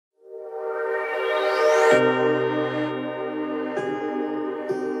I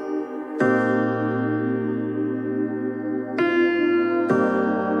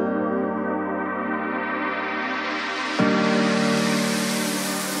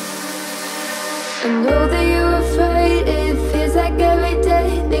know that you're afraid, it feels like every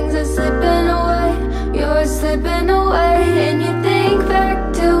day things are slipping away, you're slipping away. And you think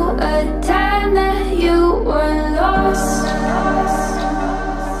back to a time that you were lost.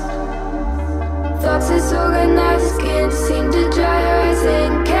 Thoughts disorganized, can't seem to dry your eyes,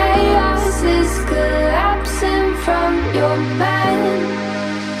 and chaos is collapsing from your mind.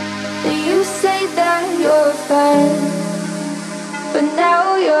 And you say that you're fine, but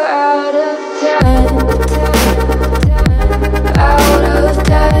now you're out of time, out of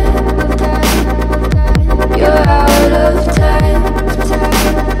time. You're out of time,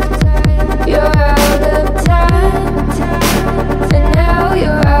 you're out of time, and now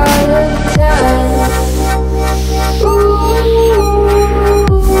you're out of time. Ooh,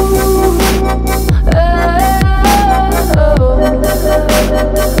 oh,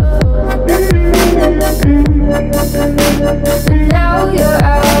 and now you're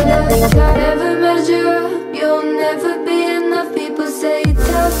out of time. Never measure up, you'll never be enough. People say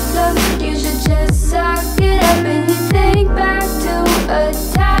tough love, you should just suck it up. And you think back to a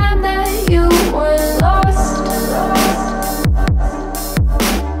time that you were lost.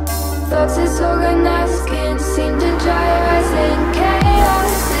 Thoughts disorganized, can't seem to dry your eyes, and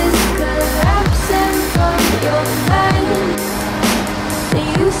chaos is collapsing from your mind. And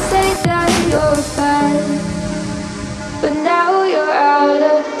you say that you're fine, but now you're out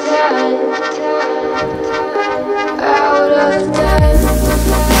of time, out of time.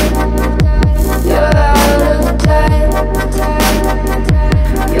 You're out of time,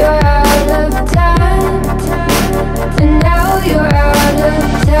 you're out of time, and now you're out of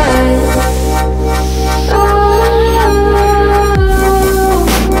time. Oh,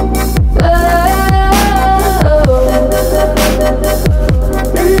 oh,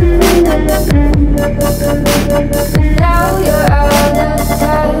 and now you're out of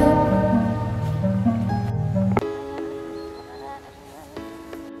time.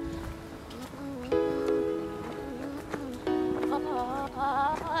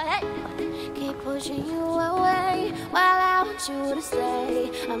 Keep pushing you away while I want you to stay.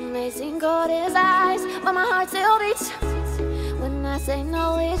 Amazing gold his eyes, but my heart still beats. When I say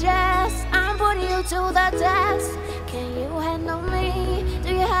no, it's yes. I'm putting you to the test. Can you handle me? Do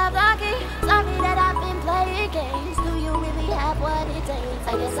you have the key? Sorry that I've been playing games. Do you really have what it takes? I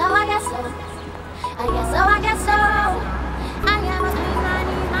guess so, I guess so. I guess so, I guess so. I am a queen, I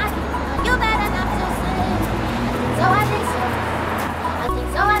need my king. You better not to say. I think so, I think so. I think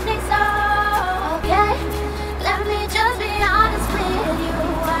so, I think so. Okay, let me just be honest with you.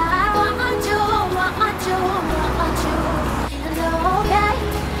 I want you, want you, want you. And okay,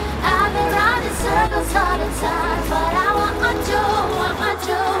 I've been running circles all the time, but I want you, want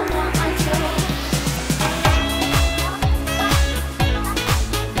you, want you.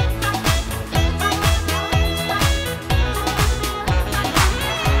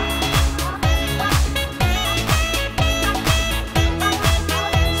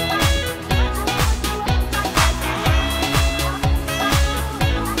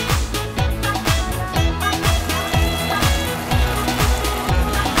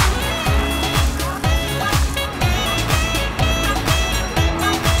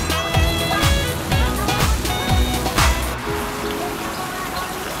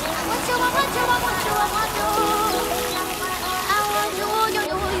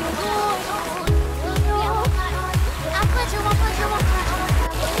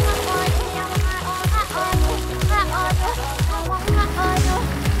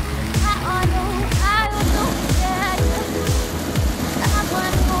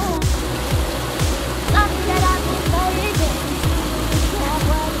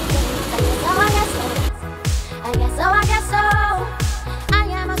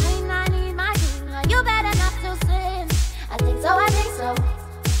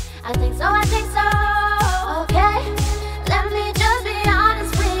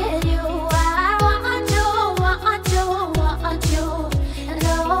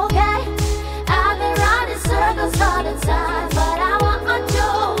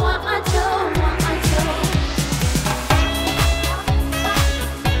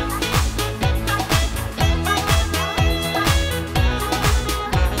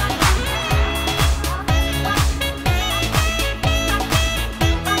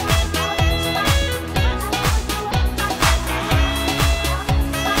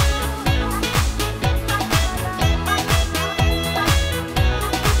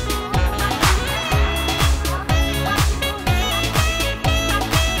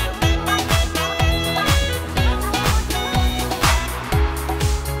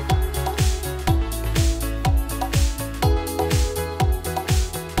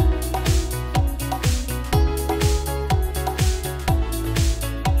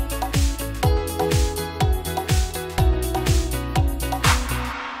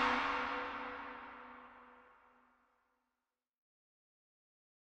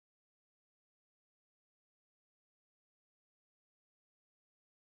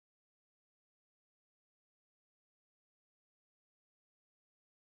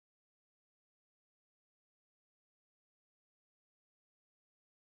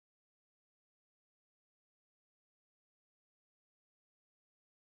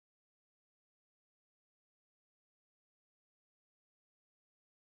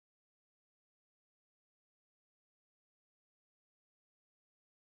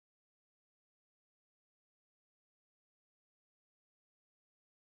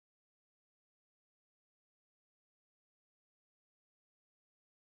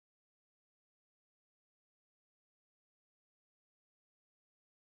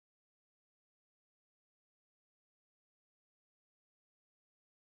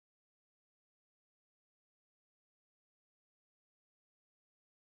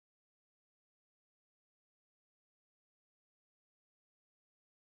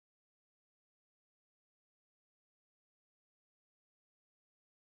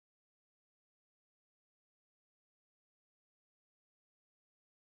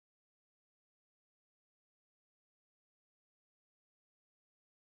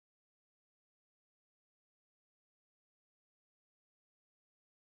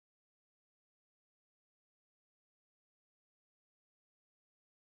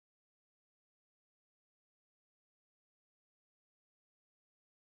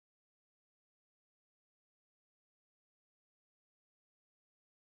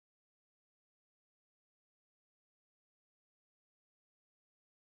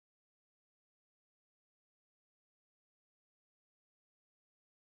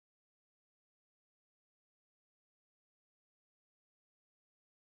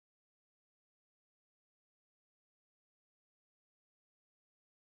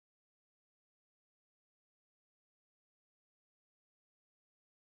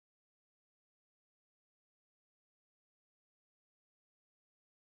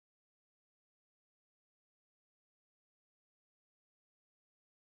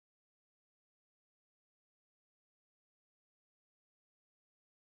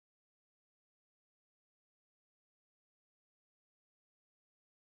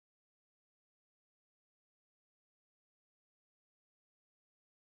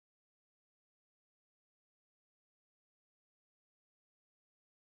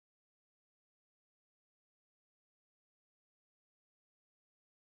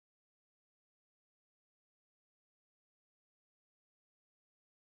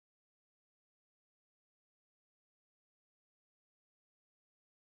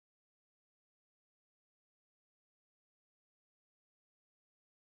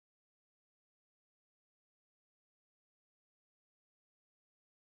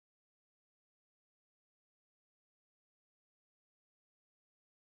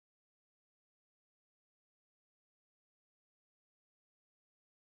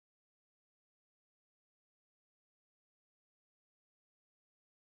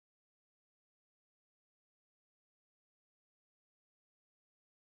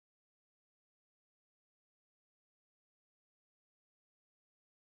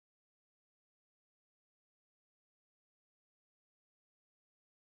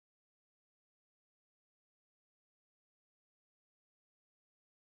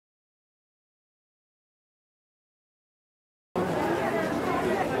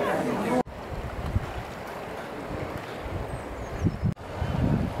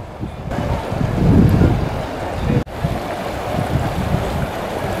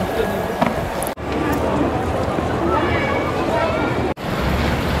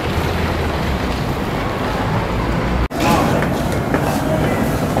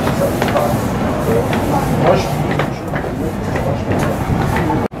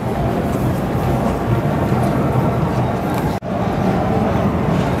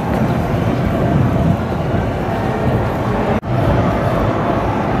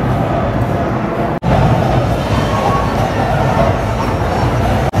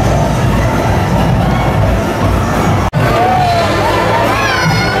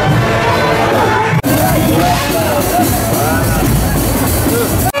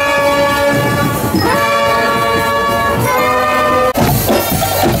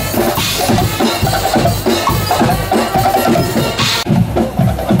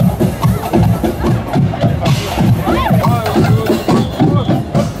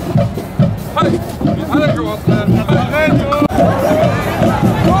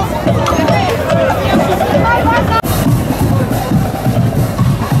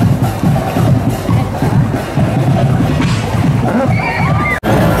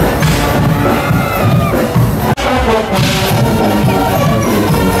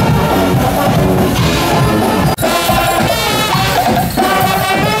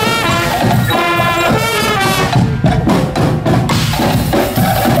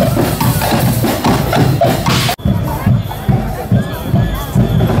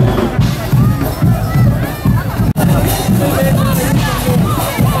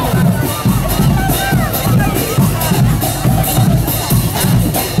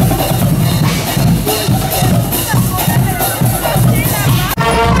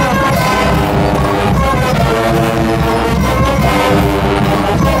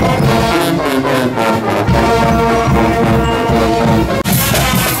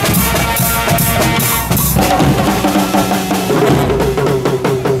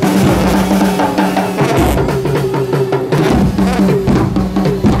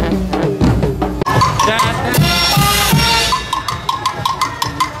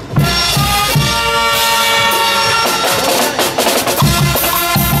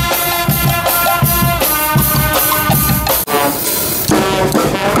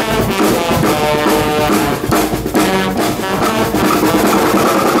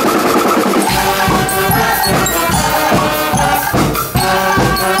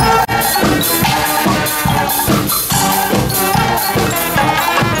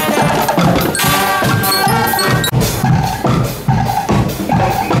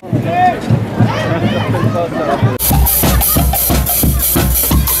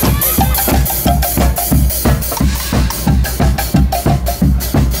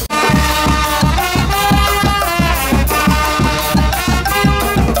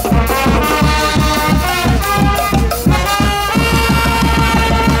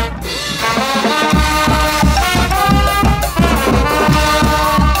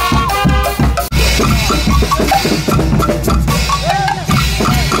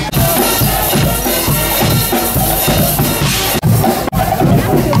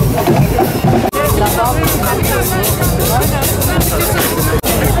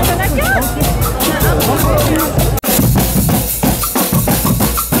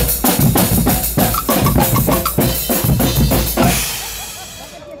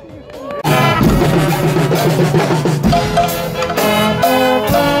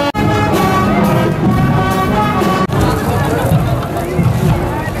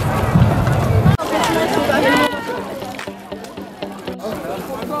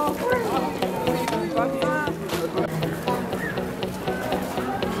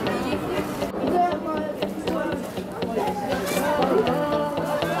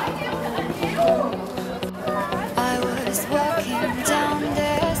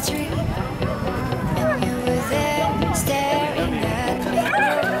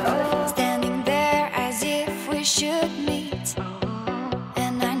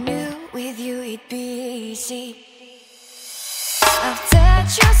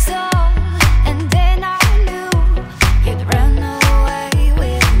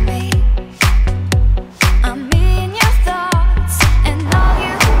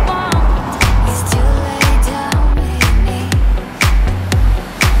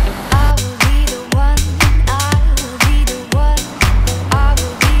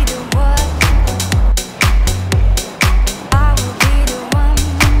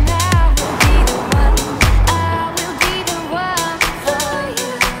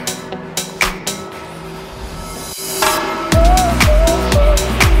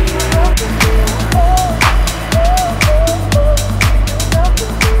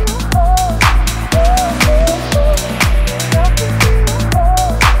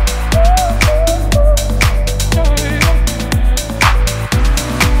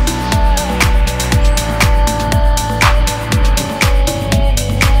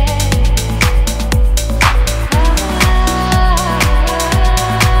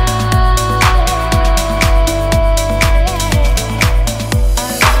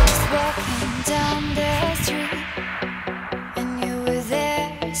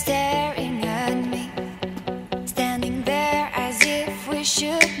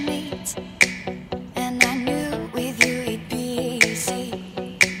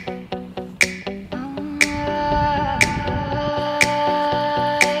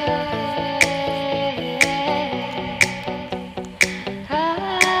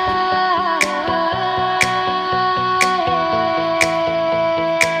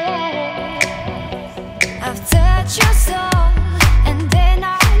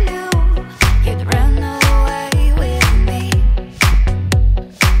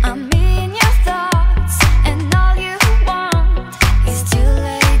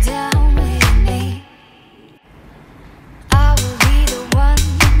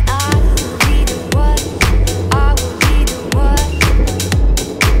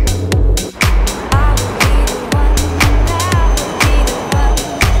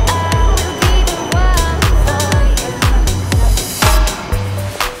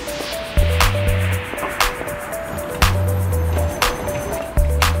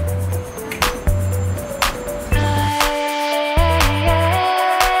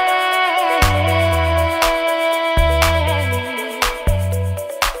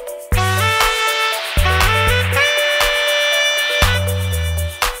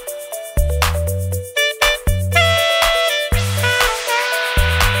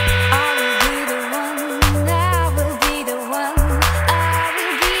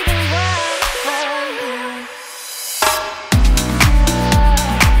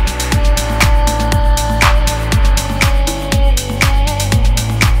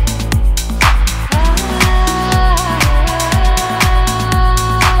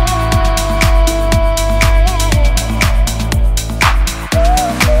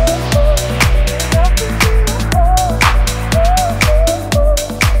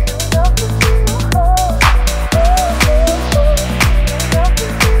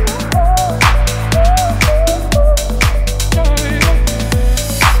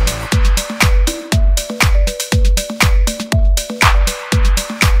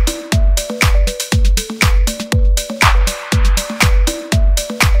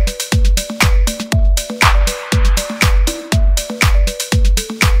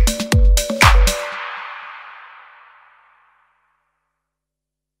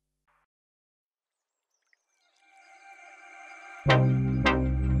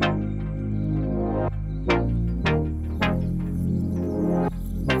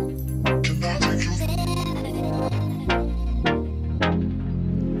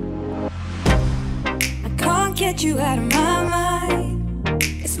 get you out of my mind.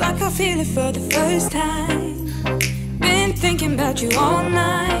 It's like I feel it for the first time. Been thinking about you all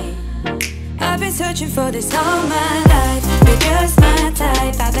night. I've been searching for this all my life. You're just my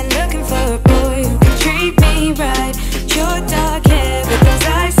type. I've been looking for a boy who can treat me right. Your dark hair with those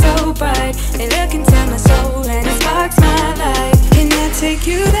eyes so bright. They look into my soul and it sparks my life. Can I take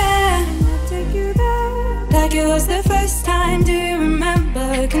you there? was the first time, do you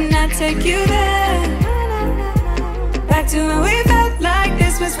remember? Can I take you there? Back to when we felt like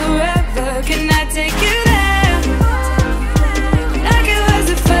this was forever. Can I take you there? Like it was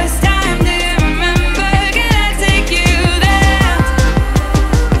the first time, do you remember? Can I take you there?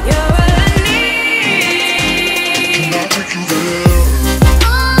 You're all I need. Can I take you there?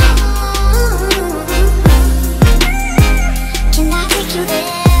 Can I take you there?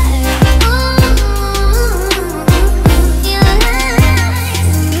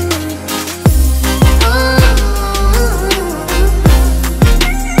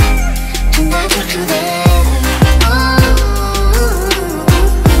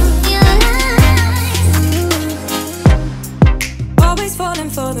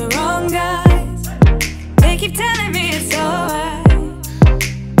 For the wrong guys, they keep telling me it's alright.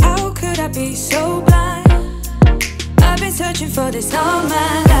 How could I be so blind? I've been searching for this all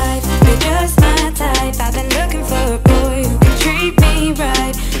my life. You're just my type. I've been looking for a boy who can treat me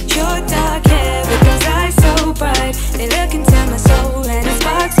right. Your dark hair with those eyes so bright, they look into my soul and it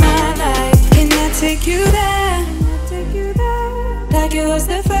sparks my life. Can I take you there? Like it was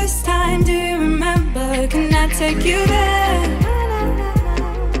the first time, do you remember? Can I take you there?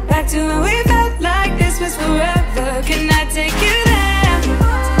 Back to when we felt like this was forever. Can I take you there?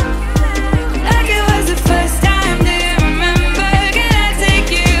 Like it was the first time, do you remember? Can I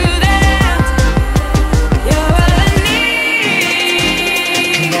take you there? You're all I need.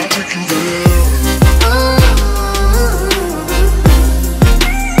 Can I take you there?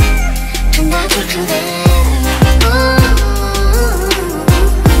 Can I take you there?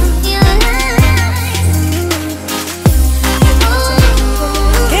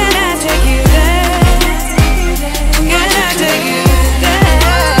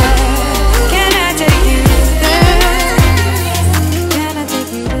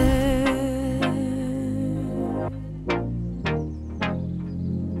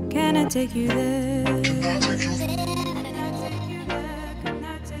 Take you there.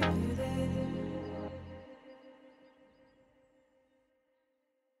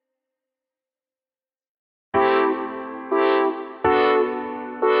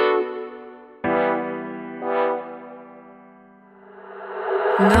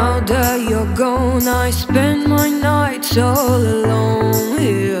 Now that you're gone, I spend my nights all alone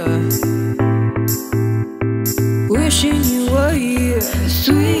here, wishing you were here,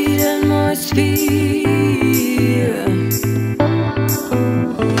 sweet atmosphere.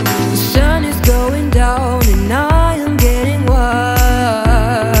 The sun is going down and I am getting wild.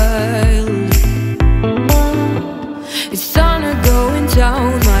 It's thunder going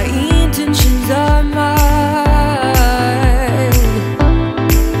down, my intentions are mild.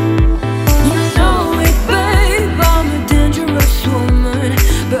 You know it, babe, I'm a dangerous woman.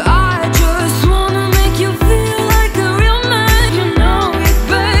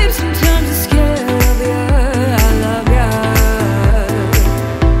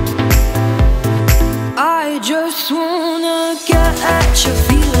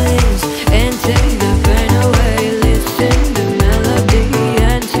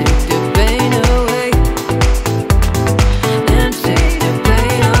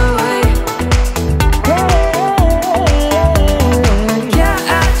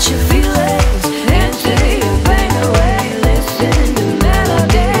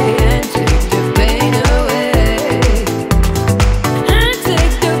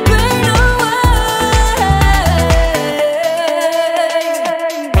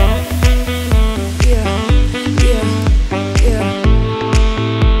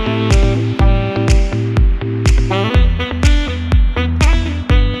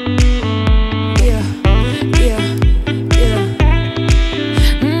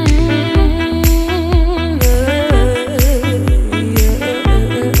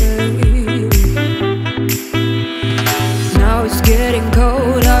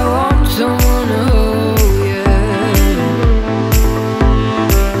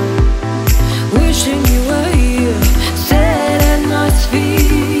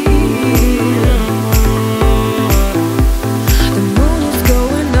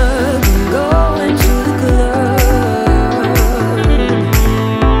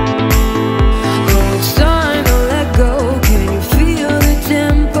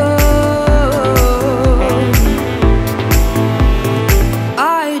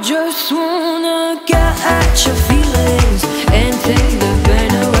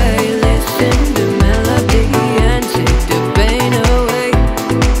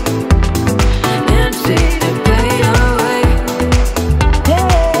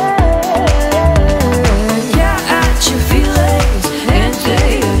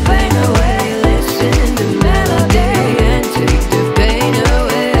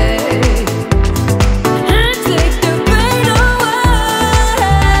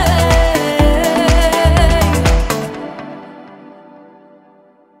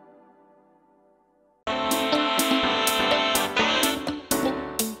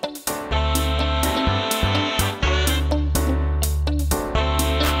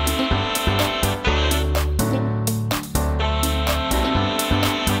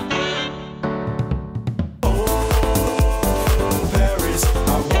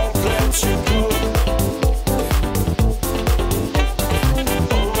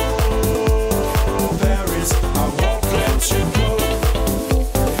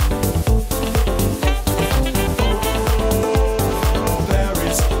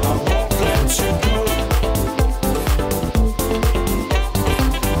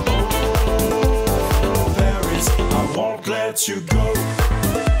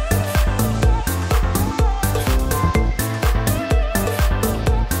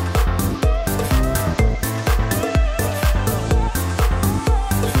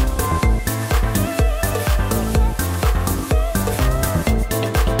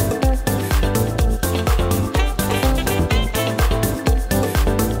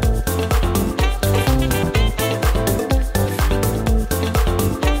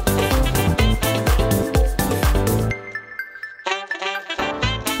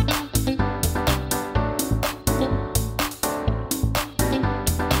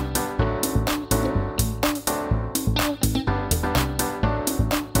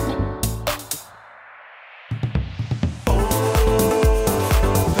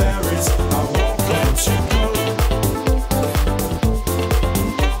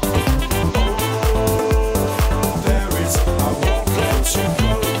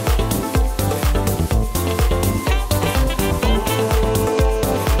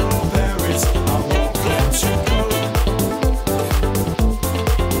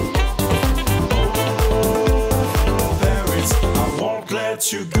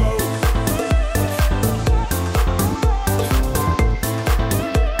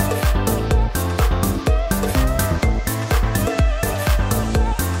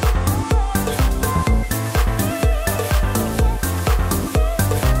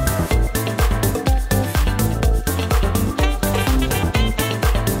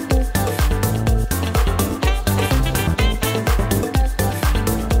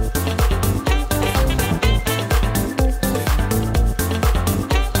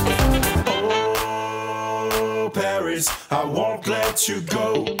 let you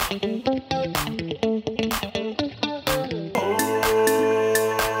go.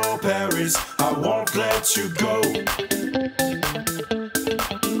 Oh, Paris, I won't let you go.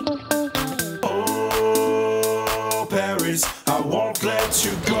 Oh, Paris, I won't let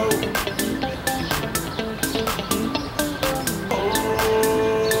you go.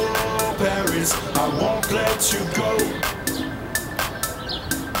 Oh, Paris, I won't let you go.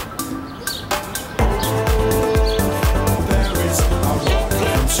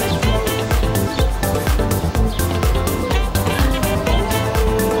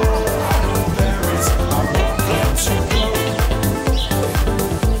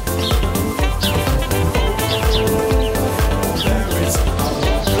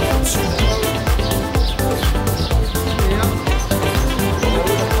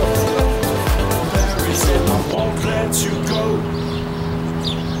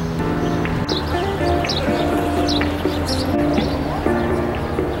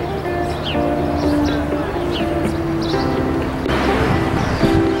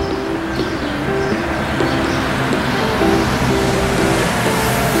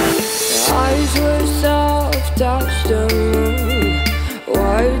 Touch the moon.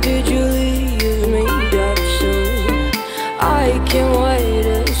 Why did you